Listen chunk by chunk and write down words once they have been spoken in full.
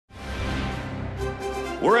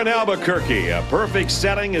We're in Albuquerque, a perfect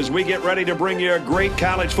setting as we get ready to bring you a great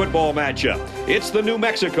college football matchup. It's the New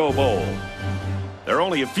Mexico Bowl. There are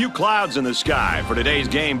only a few clouds in the sky for today's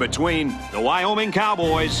game between the Wyoming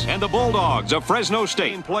Cowboys and the Bulldogs of Fresno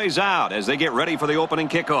State. Game plays out as they get ready for the opening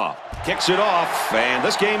kickoff. Kicks it off, and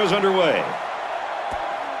this game is underway.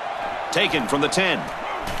 Taken from the 10.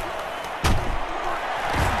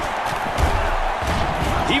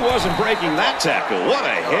 He wasn't breaking that tackle. What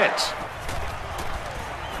a hit.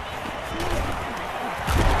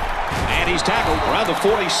 And he's tackled around the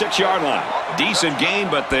 46-yard line. Decent gain,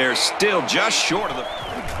 but they're still just short of the...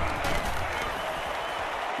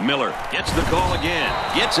 Miller gets the call again.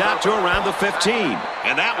 Gets out to around the 15.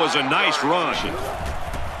 And that was a nice run.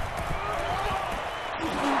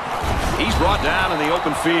 He's brought down in the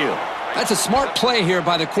open field. That's a smart play here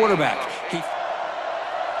by the quarterback.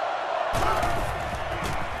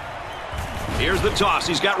 Here's the toss.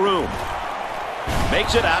 He's got room.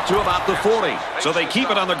 Makes it out to about the 40. So they keep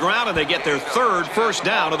it on the ground, and they get their third first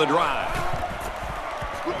down of the drive.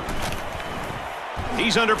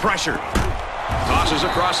 He's under pressure. Tosses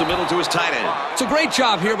across the middle to his tight end. It's a great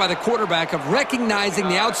job here by the quarterback of recognizing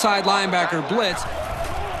the outside linebacker blitz.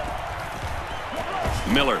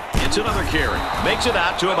 Miller gets another carry. Makes it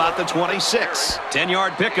out to about the 26.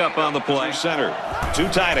 10-yard pickup on the play. Center. Two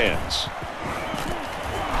tight ends.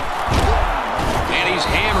 And he's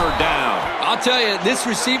hammered down. I'll tell you, this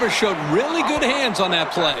receiver showed really good hands on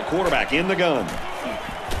that play. The quarterback in the gun.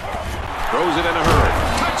 Throws it in a hurry.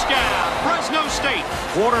 Touchdown, Fresno State.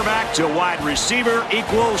 Quarterback to wide receiver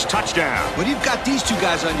equals touchdown. When you've got these two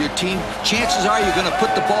guys on your team, chances are you're going to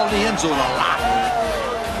put the ball in the end zone a lot.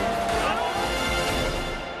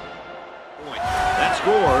 That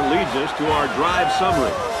score leads us to our drive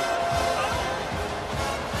summary.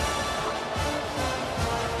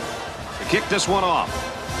 To kick this one off.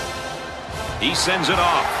 He sends it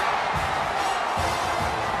off.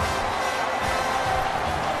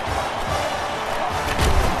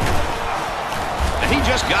 And he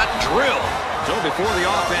just got drilled. So before the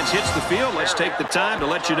offense hits the field, let's take the time to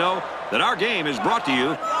let you know that our game is brought to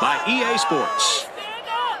you by EA Sports.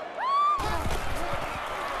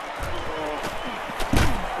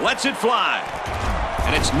 Lets it fly.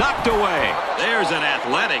 And it's knocked away. There's an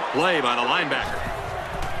athletic play by the linebacker.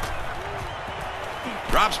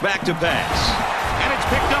 Drops back to pass. And it's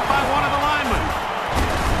picked up by one of the linemen.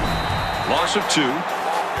 Loss of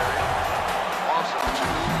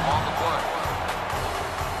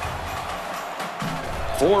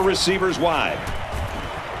 2. Four receivers wide.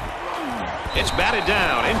 It's batted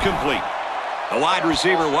down, incomplete. The wide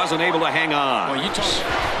receiver wasn't able to hang on.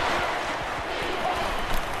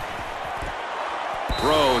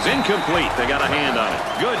 Throws incomplete. They got a hand on it.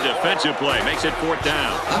 Good defensive play. Makes it 4th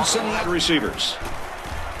down. I'm sending out receivers.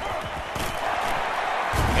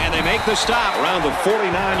 And they make the stop around the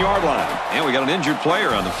 49-yard line. And we got an injured player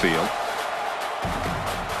on the field.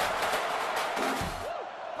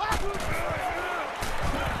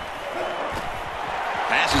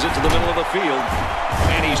 Passes it to the middle of the field.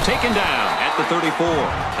 And he's taken down at the 34.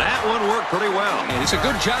 That one worked pretty well. And it's a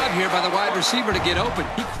good job here by the wide receiver to get open.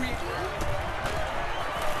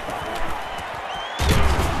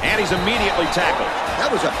 And he's immediately tackled.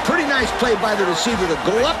 That was a pretty nice play by the receiver to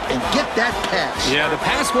go up and get that pass. Yeah, the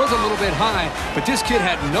pass was a little bit high, but this kid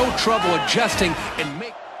had no trouble adjusting and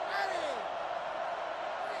make.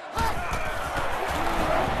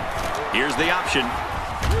 Here's the option.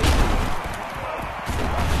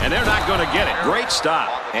 And they're not going to get it. Great stop.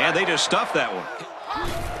 And they just stuffed that one.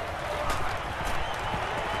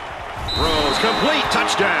 Throws complete.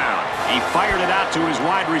 Touchdown. He fired it out to his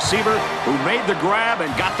wide receiver, who made the grab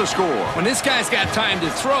and got the score. When this guy's got time to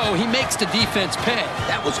throw, he makes the defense pay.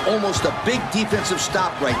 That was almost a big defensive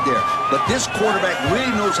stop right there. But this quarterback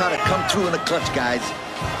really knows how to come through in the clutch, guys.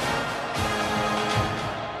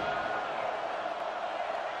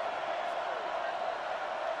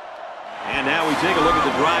 And now we take a look at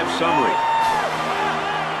the drive summary.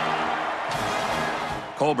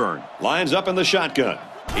 Colburn lines up in the shotgun.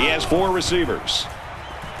 He has 4 receivers.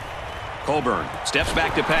 Colburn steps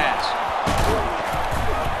back to pass.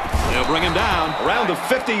 They'll bring him down around the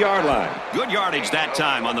 50-yard line. Good yardage that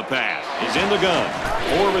time on the pass. He's in the gun.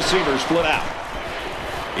 4 receivers split out.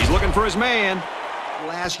 He's looking for his man.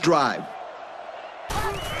 Last drive.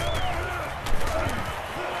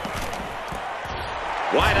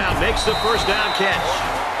 Wide out makes the first down catch.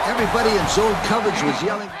 Everybody in zone coverage was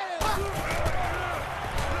yelling.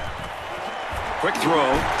 Quick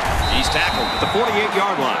throw. He's tackled at the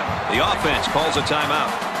 48-yard line. The offense calls a timeout.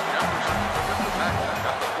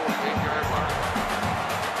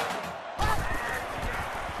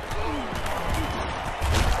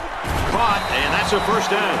 And that's a first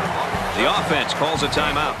down. The offense calls a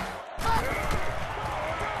timeout.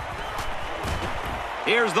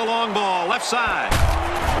 Here's the long ball, left side.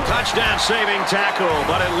 Touchdown saving tackle,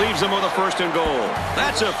 but it leaves them with a first and goal.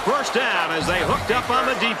 That's a first down as they hooked up on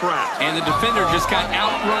the deep route. And the defender just got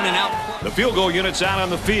outrun and out. The field goal unit's out on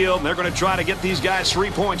the field, and they're going to try to get these guys 3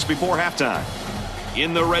 points before halftime.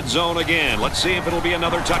 In the red zone again. Let's see if it'll be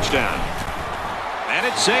another touchdown. And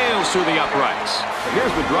it sails through the uprights.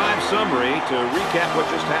 Here's the drive summary to recap what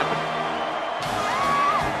just happened.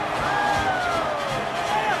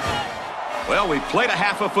 Well, we've played a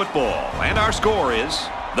half of football, and our score is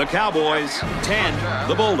the Cowboys 10,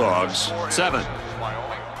 the Bulldogs 7.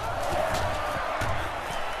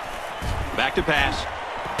 Back to pass.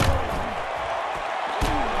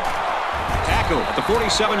 Tackle at the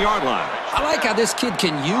 47-yard line. I like how this kid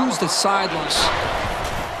can use the sidelines.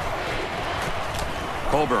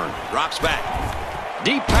 Colburn drops back.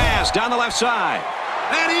 Deep pass down the left side.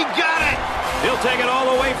 And he got it! He'll take it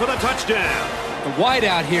all the way for the touchdown. The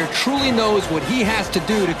wideout here truly knows what he has to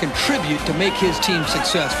do to contribute to make his team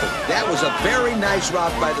successful. That was a very nice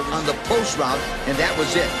route on the post route, and that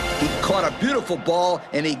was it. He caught a beautiful ball,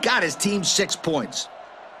 and he got his team 6 points.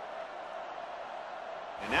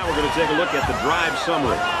 And now we're going to take a look at the drive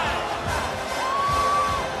summary.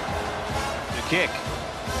 The kick.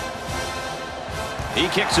 He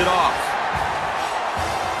kicks it off.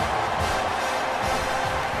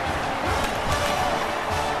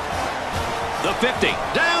 The 50,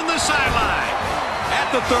 down the sideline.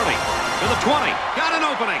 At the 30, to the 20, got an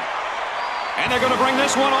opening. And they're going to bring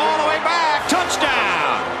this one all the way back.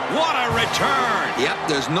 Touchdown! What a return! Yep,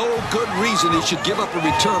 there's no good reason he should give up a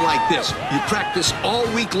return like this. You practice all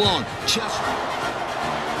week long.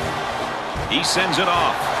 He sends it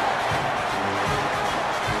off.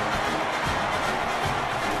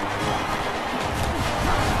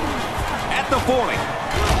 At the 40.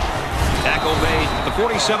 Tackle made at the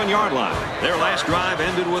 47-yard line. Their last drive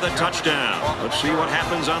ended with a touchdown. Let's see what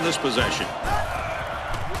happens on this possession.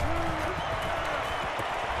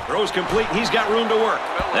 Throws complete. He's got room to work.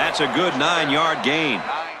 That's a good 9-yard gain.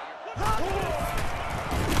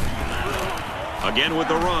 Again with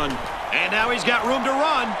the run. And now he's got room to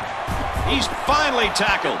run. He's finally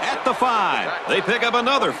tackled at the 5. They pick up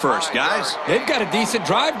another first, guys. They've got a decent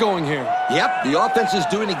drive going here. Yep, the offense is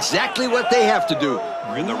doing exactly what they have to do.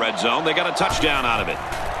 We're in the red zone. They got a touchdown out of it.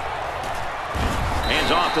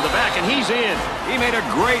 Hands off to the back, and he's in. He made a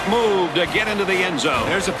great move to get into the end zone.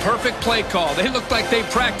 There's a perfect play call. They look like they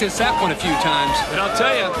practiced that one a few times. But I'll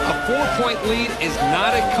tell you, a 4-point lead is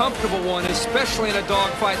not a comfortable one, especially in a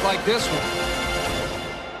dogfight like this one.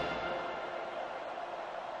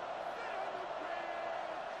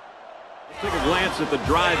 Take a glance at the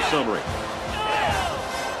drive summary.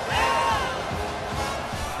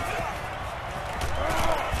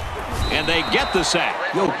 And they get the sack.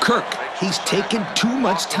 Yo, Kirk, he's taking too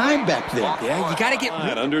much time back there. Yeah, you got to get...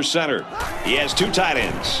 Under center. He has 2 tight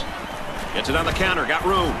ends. Gets it on the counter. Got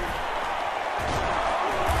room.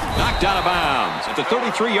 Knocked out of bounds at the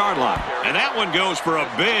 33-yard line. And that one goes for a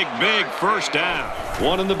big, big first down.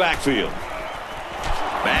 One in the backfield.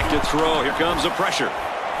 Back to throw. Here comes the pressure.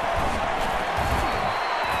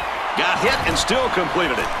 Got hit and still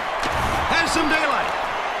completed it. Has some daylight.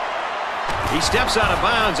 He steps out of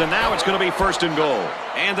bounds, and now it's going to be first and goal.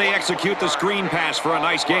 And they execute the screen pass for a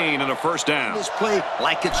nice gain and a first down. This play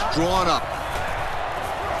like it's drawn up.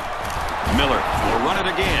 Miller will run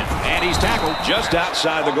it again, and he's tackled just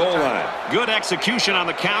outside the goal line. Good execution on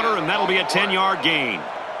the counter, and that'll be a 10-yard gain.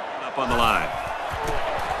 Up on the line.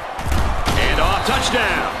 And off,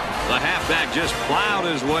 touchdown. The halfback just plowed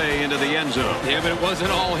his way into the end zone. Yeah, but it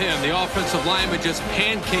wasn't all him. The offensive lineman just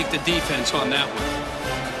pancaked the defense on that one.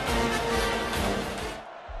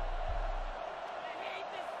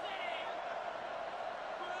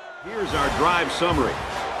 Here's our drive summary.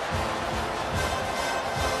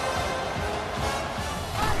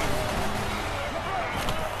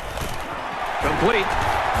 Complete.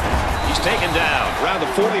 He's taken down around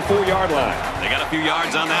the 44-yard line. They got a few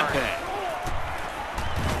yards on that pass.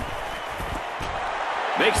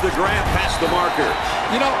 Makes the grab past the marker.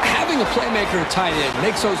 You know, having a playmaker at tight end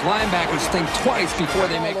makes those linebackers think twice before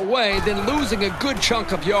they make away, then losing a good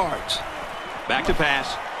chunk of yards. Back to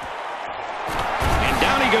pass. And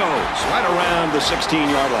down he goes, right around the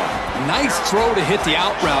 16-yard line. Nice throw to hit the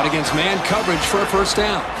out route against man coverage for a first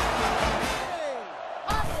down.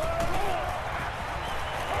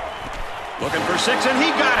 Looking for 6, and he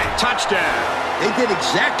got it. Touchdown. They did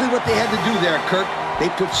exactly what they had to do there, Kirk. They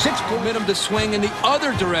put 6 momentum to swing in the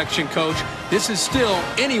other direction, Coach. This is still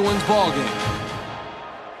anyone's ball game.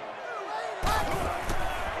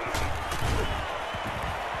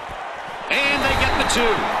 2.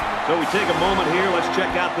 So we take a moment here. Let's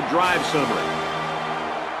check out the drive summary.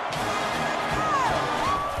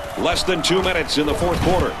 Less than 2 minutes in the fourth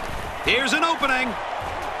quarter. Here's an opening.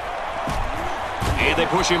 And they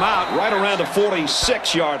push him out right around the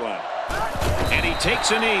 46-yard line. And he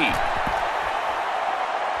takes a knee.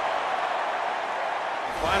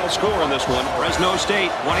 Final score in this one, Fresno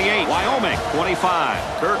State 28, Wyoming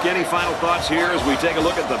 25. Kirk, any final thoughts here as we take a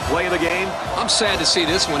look at the play of the game? I'm sad to see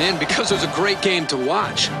this one end because it was a great game to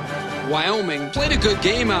watch. Wyoming played a good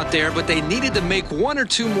game out there, but they needed to make 1 or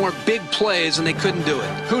 2 more big plays, and they couldn't do it.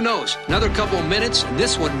 Who knows? Another couple of minutes, and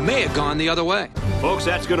this one may have gone the other way. Folks,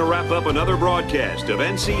 that's going to wrap up another broadcast of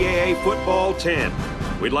NCAA Football 10.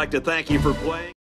 We'd like to thank you for playing.